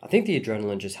 I think the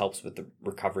adrenaline just helps with the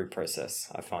recovery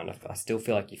process. I find I still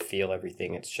feel like you feel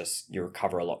everything. It's just you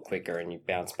recover a lot quicker and you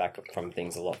bounce back from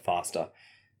things a lot faster,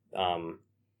 than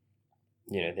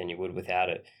you would without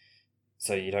it.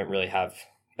 So you don't really have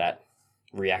that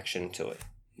reaction to it.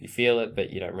 You feel it,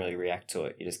 but you don't really react to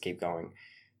it. You just keep going.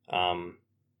 So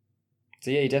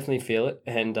yeah, you definitely feel it,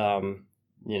 and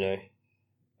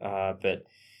but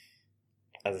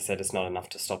as I said, it's not enough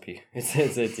to stop you. It's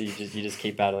you just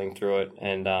keep battling through it,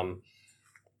 and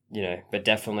but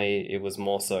definitely it was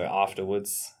more so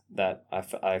afterwards that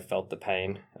I felt the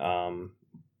pain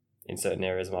in certain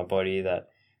areas of my body that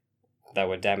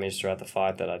were damaged throughout the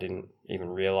fight that I didn't even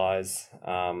realize,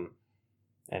 and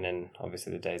then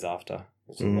obviously the days after.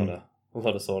 It's a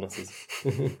lot of sorenesses.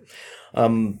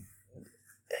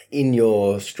 In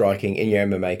your striking, in your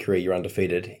MMA career, you're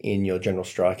undefeated in your general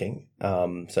striking.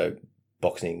 So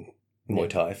boxing, Muay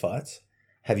Thai fights.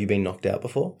 Have you been knocked out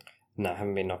before? No, I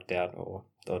haven't been knocked out or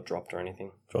dropped or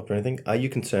anything. Are you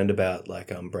concerned about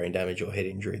like brain damage or head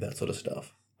injury, that sort of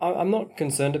stuff? I'm not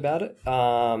concerned about it.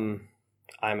 I'm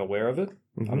aware of it.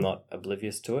 Mm-hmm. I'm not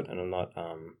oblivious to it, and I'm not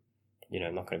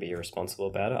I'm not going to be irresponsible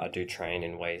about it. I do train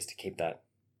in ways to keep that,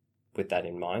 with that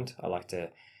in mind. I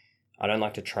don't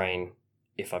like to train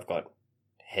if I've got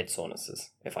head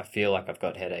sorenesses. If I feel like I've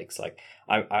got headaches, like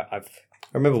I've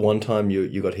I remember one time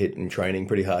you got hit in training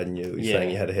pretty hard and you were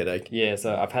saying you had a headache. Yeah,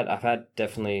 so I've had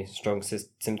definitely strong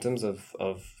symptoms of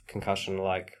concussion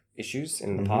like issues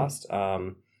in the past.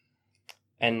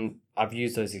 And I've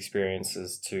used those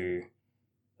experiences to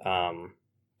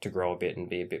grow a bit and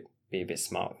be a bit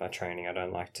smart with my training. I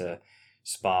don't like to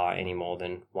spar any more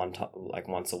than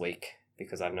once a week,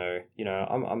 because I know,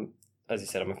 I'm as you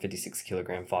said, I'm a 56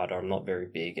 kilogram fighter. I'm not very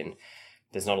big, and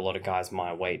there's not a lot of guys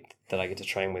my weight that I get to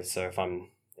train with. So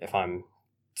if I'm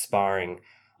sparring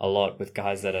a lot with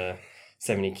guys that are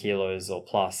 70 kilos or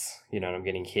plus, and I'm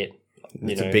getting hit,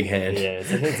 it's a big hand. Yeah,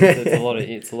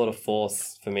 it's a lot of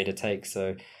force for me to take.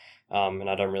 So, and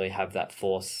I don't really have that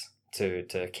force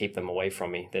to keep them away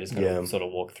from me. They're just going to sort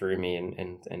of walk through me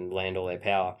and land all their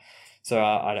power. So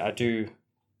I do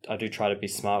try to be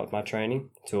smart with my training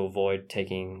to avoid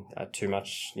taking too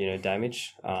much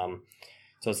damage.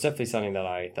 So it's definitely something that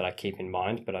I keep in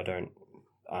mind, but I don't.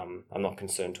 I'm not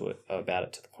concerned about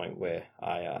it to the point where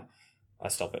I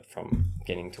stop it from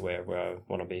getting to where I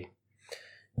want to be.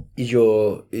 Is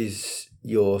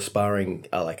your sparring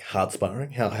like hard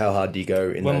sparring? How hard do you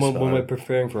go in those when we're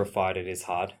preparing for a fight? It is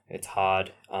hard. It's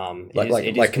hard.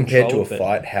 Like compared to a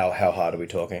fight, how hard are we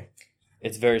talking?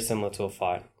 It's very similar to a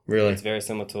fight. Really? It's very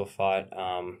similar to a fight.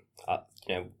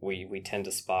 We tend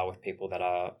to spar with people that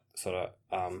are sort of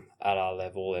at our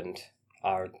level and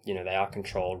are, they are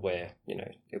controlled, where,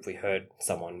 if we hurt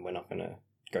someone, we're not going to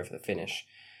go for the finish.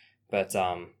 But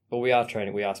we are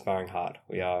training. We are sparring hard.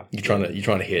 We are. You're trying to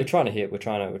hit. We're trying to hit. We're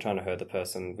trying to hurt the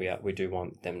person. We do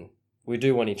want them. We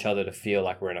do want each other to feel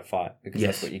like we're in a fight, because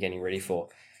that's what you're getting ready for.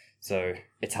 So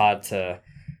it's hard to,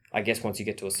 I guess, once you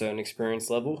get to a certain experience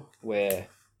level where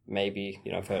maybe,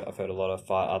 I've heard a lot of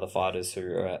other fighters who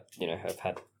are at, have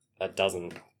had a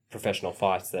dozen professional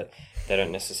fights, that they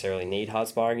don't necessarily need hard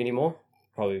sparring anymore,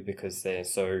 probably because they're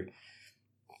so.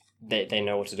 They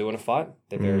know what to do in a fight.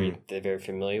 They're very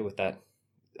familiar with that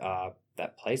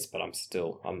place. But I'm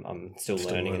still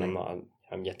learning, and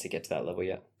I'm yet to get to that level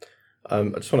yet. I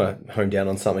just want to hone down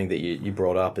on something that you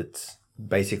brought up. It's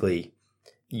basically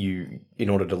in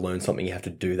order to learn something, you have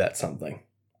to do that something,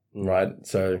 right?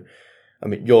 So, I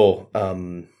mean, you're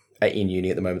in uni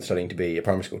at the moment, studying to be a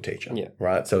primary school teacher,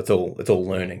 right? So it's all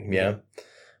learning, yeah.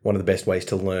 One of the best ways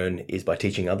to learn is by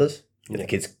teaching others. The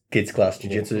kids class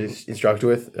jiu-jitsu instructor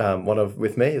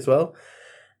with me as well,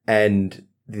 and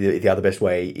the other best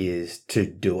way is to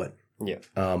do it.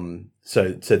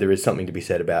 So there is something to be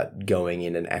said about going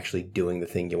in and actually doing the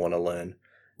thing you want to learn.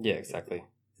 Yeah, exactly.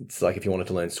 It's like if you wanted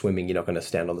to learn swimming, you're not going to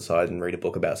stand on the side and read a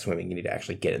book about swimming. You need to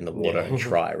actually get in the water and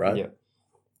try, right? Yeah.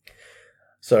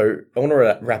 So I want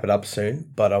to wrap it up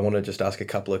soon, but I want to just ask a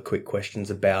couple of quick questions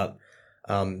about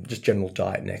just general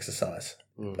diet and exercise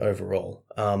overall.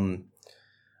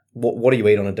 What do you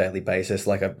eat on a daily basis?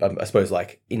 Like I suppose,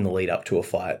 like in the lead up to a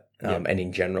fight, and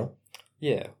in general.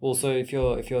 Yeah. Well, so if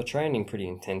you're training pretty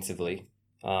intensively,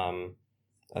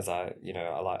 as I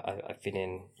fit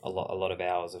in a lot of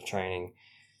hours of training,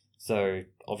 so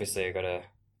obviously I got to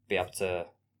be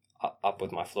up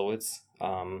with my fluids.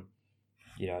 I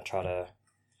try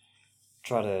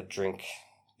to drink,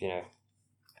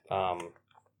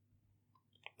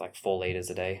 like 4 liters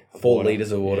a day. 4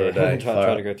 liters of water a day.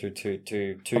 Try to go through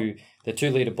the 2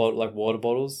 liter bottle, like water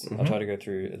bottles. I try to go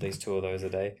through at least 2 of those a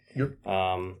day. Yep.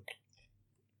 And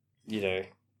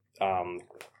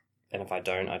if I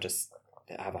don't, I just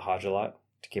have a hydrolyte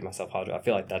to keep myself hydrated. I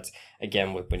feel like that's,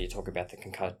 again, when you talk about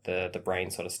the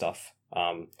brain sort of stuff.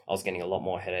 I was getting a lot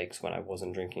more headaches when I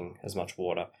wasn't drinking as much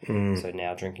water. So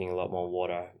now drinking a lot more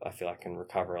water, I feel I can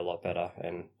recover a lot better,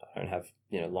 and I don't have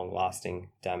long lasting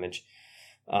damage.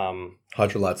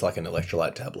 Hydrolyte's like an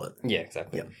electrolyte tablet. Yeah,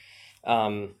 exactly. Yep.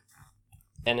 And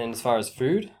then as far as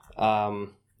food, I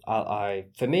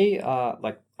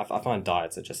find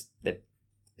diets are just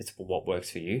it's what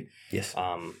works for you. Yes.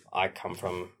 I come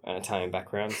from an Italian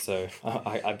background, so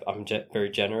I'm very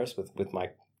generous with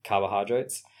my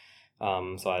carbohydrates.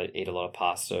 So I eat a lot of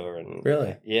pasta and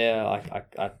really,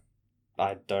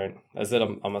 I don't. As I said,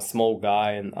 I'm a small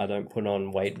guy and I don't put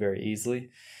on weight very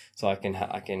easily, so I can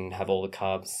have all the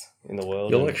carbs in the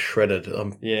world. You're like shredded.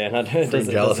 I'm and I don't.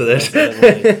 Pretty jealous of this.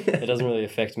 It doesn't really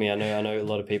affect me. I know a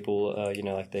lot of people.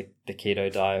 Like the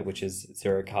keto diet, which is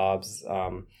 0 carbs.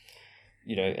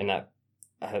 And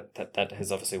that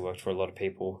has obviously worked for a lot of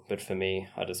people, but for me,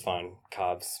 I just find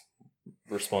carbs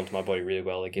respond to my body really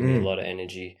well. They give me a lot of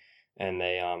energy, and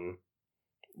they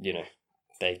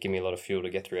they give me a lot of fuel to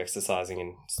get through exercising,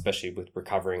 and especially with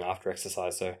recovering after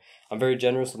exercise. So I'm very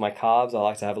generous with my carbs. I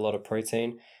like to have a lot of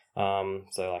protein.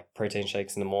 So like protein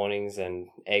shakes in the mornings and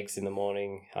eggs in the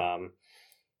morning.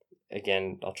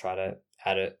 Again, I'll try to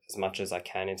add it as much as I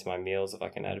can into my meals. If I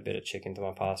can add a bit of chicken to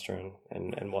my pasta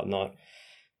and whatnot.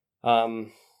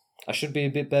 I should be a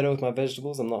bit better with my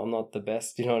vegetables. I'm not the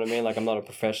best, you know what I mean? Like, I'm not a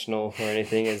professional or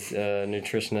anything as a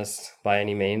nutritionist by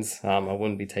any means. I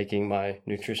wouldn't be taking my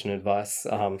nutrition advice.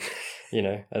 As I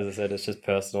said, it's just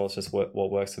personal. It's just what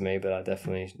works for me. But I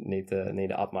definitely need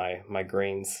to up my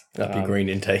greens. Up your green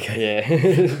intake. Yeah,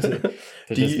 to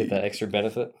just get that extra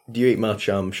benefit. Do you eat much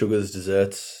sugars,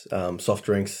 desserts, soft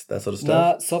drinks, that sort of stuff?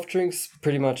 Nah, soft drinks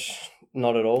pretty much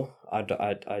not at all. I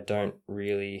don't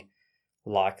really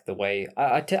like the way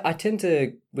I tend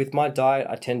to, with my diet,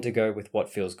 I tend to go with what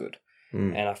feels good.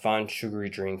 And I find sugary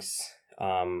drinks,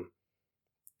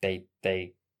 they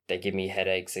give me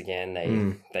headaches again.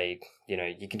 They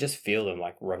you can just feel them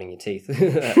like rotting your teeth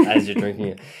as you're drinking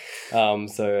it. I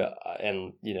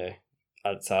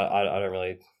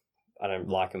don't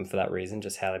like them for that reason,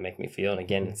 just how they make me feel. And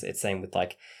again, it's same with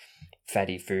like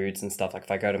fatty foods and stuff. Like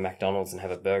if I go to McDonald's and have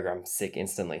a burger, I'm sick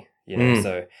instantly,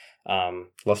 so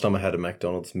last time I had a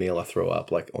McDonald's meal, I threw up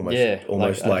like almost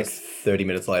 30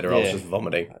 minutes later. I was just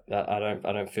vomiting. I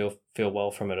don't feel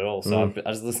well from it at all. So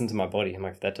I just listen to my body. I'm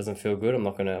like, if that doesn't feel good, I'm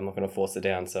not gonna force it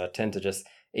down. So I tend to just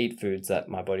eat foods that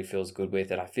my body feels good with,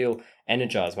 and I feel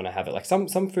energized when I have it. Like some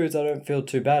foods I don't feel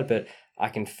too bad, but I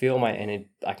can feel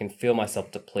I can feel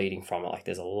myself depleting from it. Like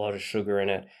there's a lot of sugar in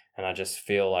it, and I just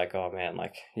feel like, oh man,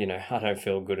 like, I don't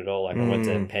feel good at all. Like I went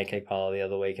to Pancake Parlor the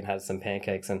other week and had some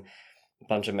pancakes and a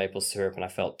bunch of maple syrup, and I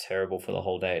felt terrible for the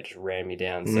whole day. It just ran me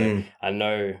down. So I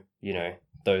know,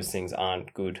 those things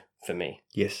aren't good for me.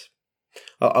 Yes.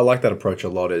 I like that approach a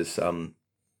lot, is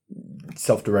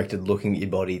self-directed, looking at your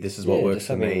body. This is what works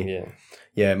for me.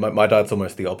 Yeah, my diet's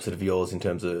almost the opposite of yours in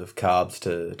terms of carbs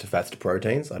to fats to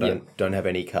proteins. I don't have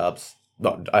any carbs.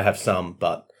 I have some,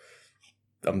 but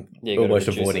I'm almost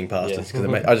avoiding pastas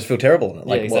because I just feel terrible.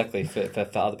 Like, exactly. For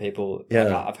other people, like,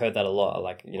 I've heard that a lot.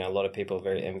 Like, a lot of people are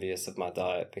very envious of my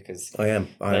diet because I am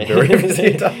very envious of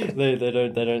your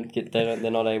diet.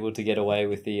 They're not able to get away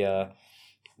with the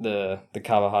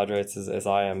carbohydrates as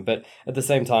I am. But at the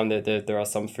same time, there are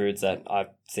some foods that I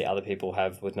see other people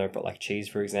have with no problem, like cheese,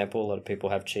 for example. A lot of people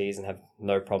have cheese and have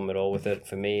no problem at all with it.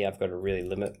 For me, I've got to really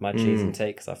limit my cheese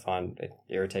intake because I find it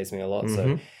irritates me a lot.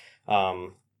 So,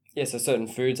 so certain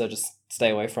foods I just stay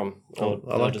away from, or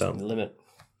I just limit.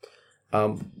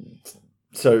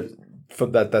 So for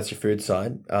that's your food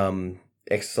side.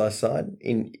 Exercise side,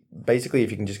 basically,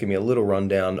 if you can just give me a little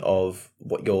rundown of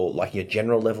what your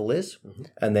general level is,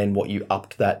 and then what you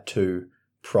upped that to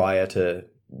prior to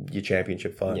your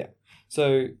championship fight. Yeah.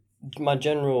 So my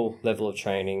general level of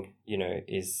training,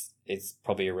 is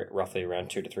probably roughly around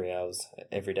 2 to 3 hours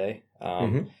every day,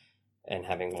 and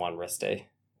having one rest day,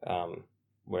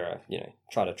 where I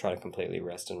try to completely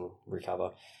rest and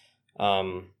recover.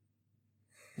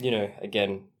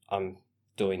 Again, I'm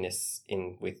doing this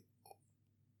with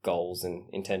goals and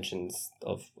intentions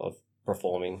of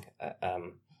performing at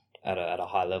a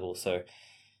high level. So,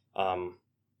 I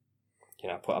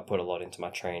put a lot into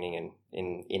my training,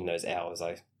 and in those hours,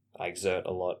 I exert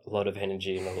a lot of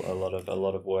energy and a lot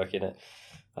of work in it.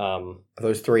 Are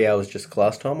those 3 hours just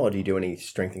class time, or do you do any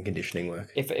strength and conditioning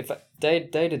work? If day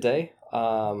to day,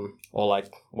 or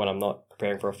like when I'm not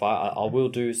preparing for a fight, I will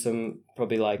do some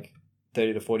probably like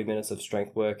 30 to 40 minutes of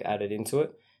strength work added into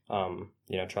it.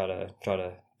 Try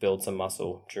to build some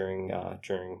muscle during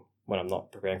when I'm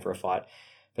not preparing for a fight.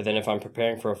 But then if I'm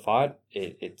preparing for a fight,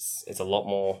 it's a lot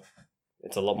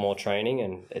more training,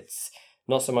 and it's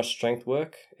not so much strength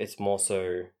work. It's more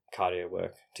so cardio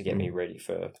work to get me ready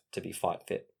to be fight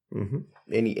fit.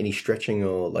 Any stretching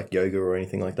or like yoga or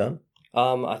anything like that?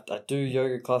 I do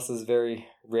yoga classes very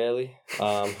rarely.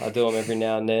 I do them every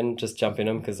now and then, just jump in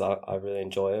them because I really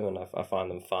enjoy them, and I find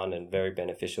them fun and very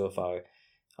beneficial.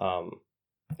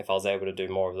 If I was able to do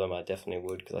more of them, I definitely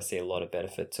would, because I see a lot of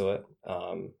benefit to it.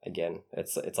 Again,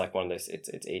 it's like one of those. It's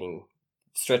eating,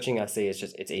 stretching. I see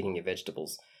it's eating your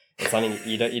vegetables. It's something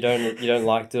you don't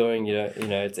like doing.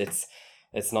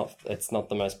 It's not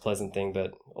the most pleasant thing,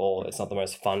 or it's not the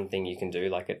most fun thing you can do.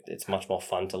 Like it's much more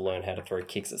fun to learn how to throw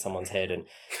kicks at someone's head and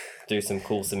do some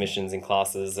cool submissions in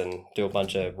classes and do a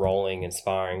bunch of rolling and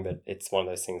sparring. But it's one of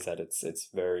those things that it's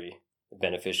very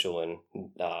beneficial, and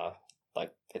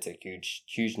it's a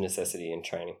huge necessity in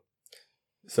training.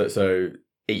 So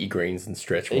eat your greens and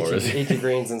stretch more. Eat your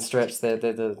greens and stretch. They're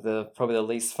probably the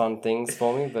least fun things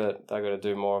for me, but I got to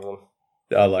do more of them.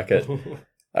 I like it.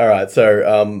 All right.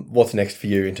 So what's next for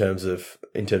you in terms of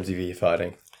your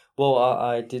fighting? Well,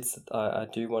 I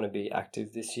do want to be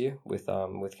active this year with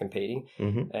competing,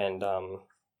 and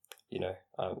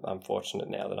I'm fortunate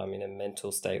now that I'm in a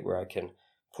mental state where I can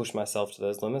push myself to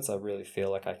those limits. I really feel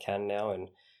like I can now, and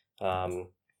so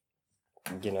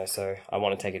I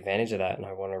want to take advantage of that, and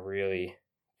I want to really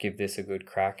give this a good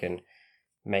crack and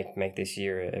make this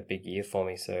year a big year for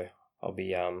me. So I'll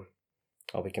be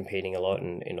competing a lot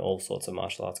in all sorts of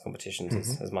martial arts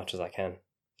competitions as much as I can.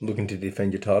 Looking to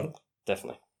defend your title?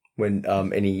 Definitely. When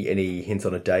any hints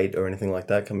on a date or anything like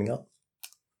that coming up?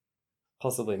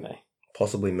 Possibly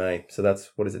May. So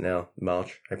that's, what is it now?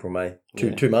 March, April, May.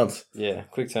 2 months. Yeah,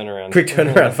 quick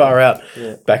turnaround. Far out.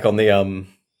 Yeah. Back on the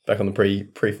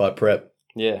pre-fight prep.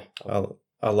 Yeah.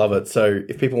 I love it. So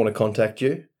if people want to contact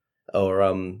you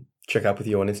or check up with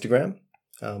you on Instagram,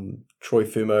 Troy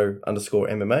Fumo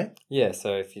 _MMA. Yeah,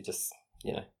 so if you just,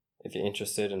 if you're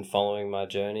interested in following my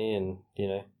journey and,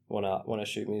 want to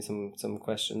shoot me some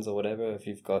questions or whatever, if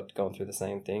you've gone through the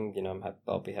same thing,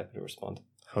 I'll be happy to respond.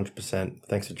 100%.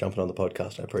 Thanks for jumping on the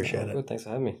podcast. I appreciate it. Good. Thanks for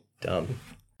having me. Done.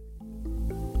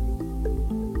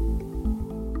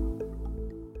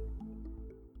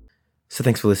 So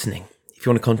thanks for listening. If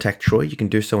you want to contact Troy, you can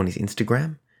do so on his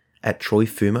Instagram at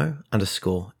TroyFumo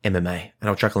 _MMA, and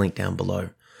I'll chuck a link down below.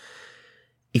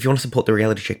 If you want to support the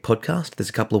Reality Check podcast, there's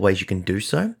a couple of ways you can do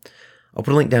so. I'll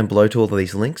put a link down below to all of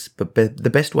these links, but the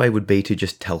best way would be to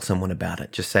just tell someone about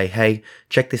it. Just say, hey,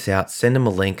 check this out, send them a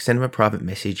link, send them a private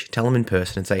message, tell them in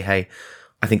person and say, hey,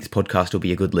 I think this podcast will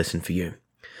be a good listen for you.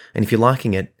 And if you're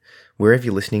liking it, wherever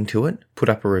you're listening to it, put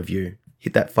up a review.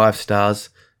 Hit that 5 stars,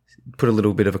 put a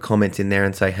little bit of a comment in there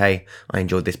and say, hey, I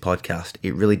enjoyed this podcast.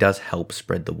 It really does help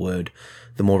spread the word.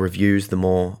 The more reviews, the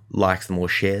more likes, the more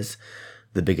shares,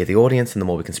 the bigger the audience, and the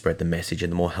more we can spread the message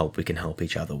and the more help we can help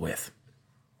each other with.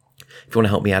 If you want to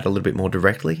help me out a little bit more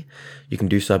directly, you can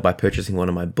do so by purchasing one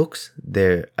of my books.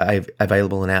 They're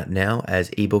available and out now as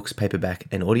ebooks, paperback,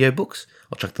 and audiobooks.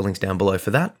 I'll chuck the links down below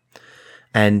for that.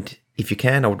 And if you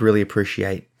can, I would really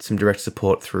appreciate some direct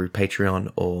support through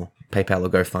Patreon or PayPal or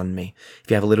GoFundMe. If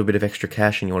you have a little bit of extra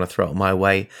cash and you want to throw it my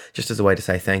way, just as a way to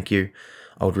say thank you,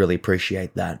 I would really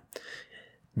appreciate that.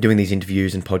 Doing these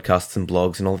interviews and podcasts and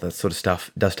blogs and all that sort of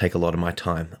stuff does take a lot of my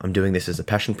time. I'm doing this as a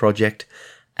passion project,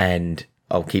 and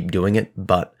I'll keep doing it,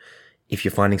 but if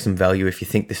you're finding some value, if you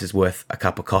think this is worth a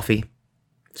cup of coffee,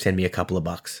 send me a couple of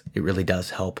bucks. It really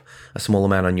does help. A small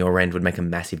amount on your end would make a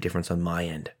massive difference on my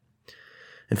end.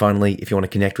 And finally, if you want to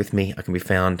connect with me, I can be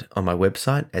found on my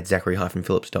website at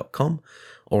zachary-phillips.com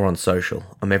or on social.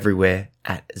 I'm everywhere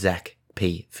at Zach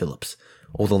P. Phillips.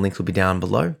 All the links will be down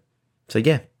below. So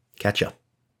yeah, catch ya.